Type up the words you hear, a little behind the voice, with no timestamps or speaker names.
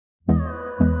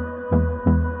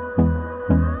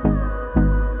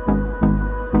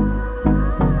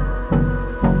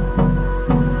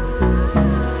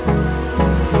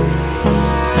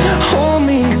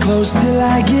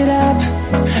I get up.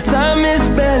 Time is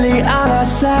barely on our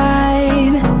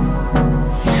side.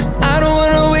 I don't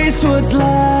wanna waste what's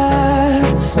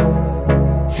left.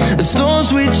 The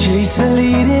storms we chase are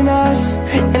leading us,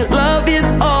 and love is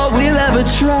all we'll ever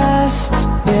trust.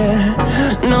 Yeah,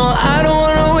 no, I don't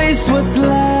wanna waste what's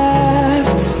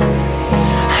left.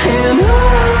 And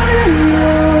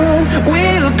on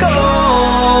we'll go,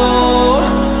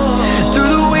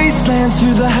 through the wastelands,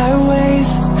 through the highways,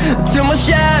 till my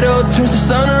shadow turns to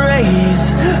sun rays.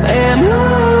 And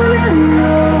on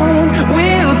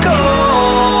we'll go,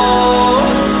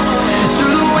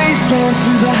 through the wastelands,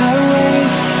 through the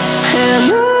highways,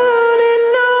 and on.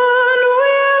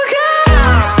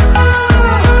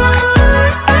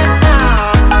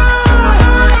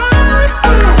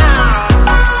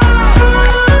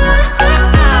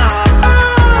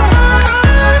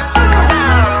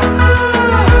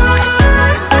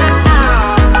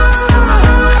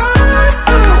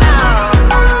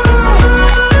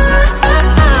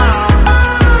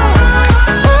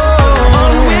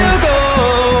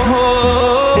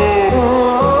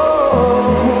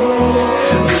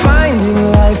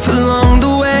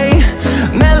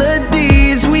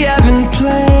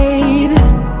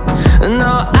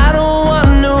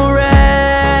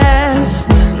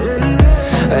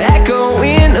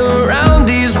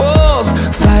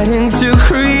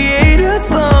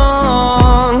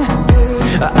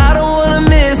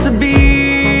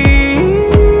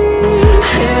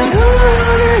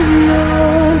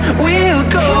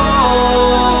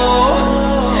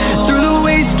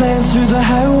 Through the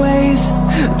highways,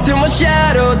 till my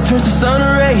shadow turns to sun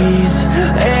rays.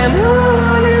 And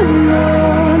on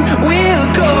we'll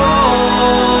go,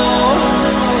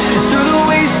 through the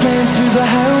wastelands, through the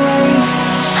highways,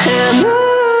 and on.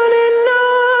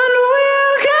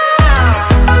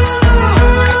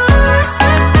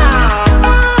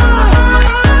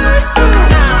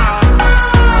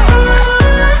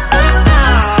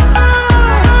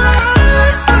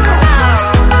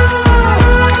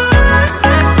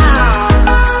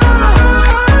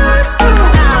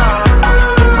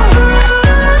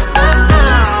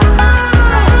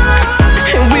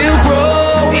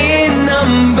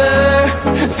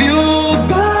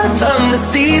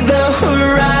 See the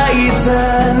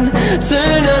horizon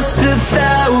turn us to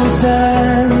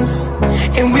thousands,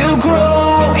 and we'll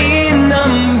grow in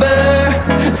number,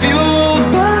 fueled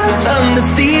by them. To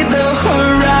see the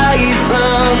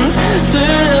horizon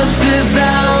turn us to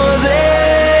thousands,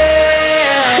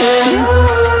 and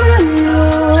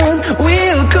on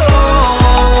we'll go,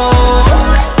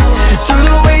 through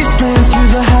the wastelands, through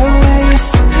the highways,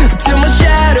 till my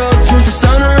shadow turns to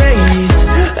sun rays.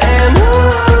 And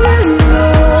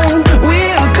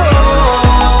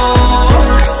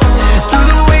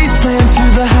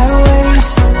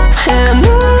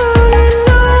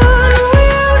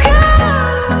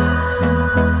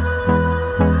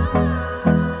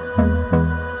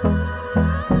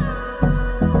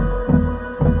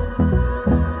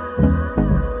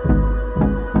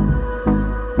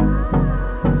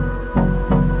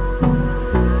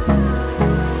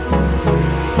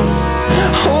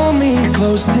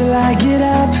close till I get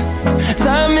up.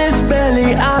 Time is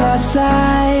barely on our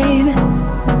side.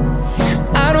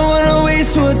 I don't wanna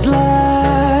waste what's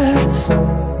left.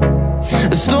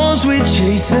 The storms we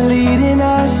chase are leading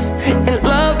us, and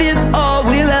love is all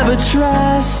we'll ever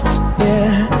trust.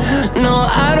 Yeah, no,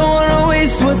 I don't wanna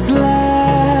waste what's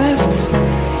left.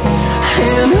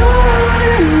 And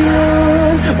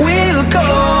on we'll go,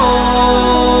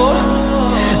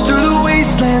 through the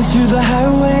wastelands, through the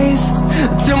highways,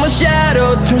 till my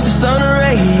shadow turns to sun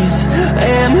rays.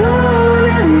 And on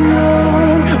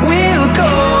we'll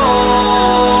go,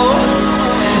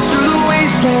 through the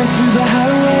wastelands, through the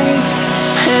highways,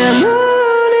 and on.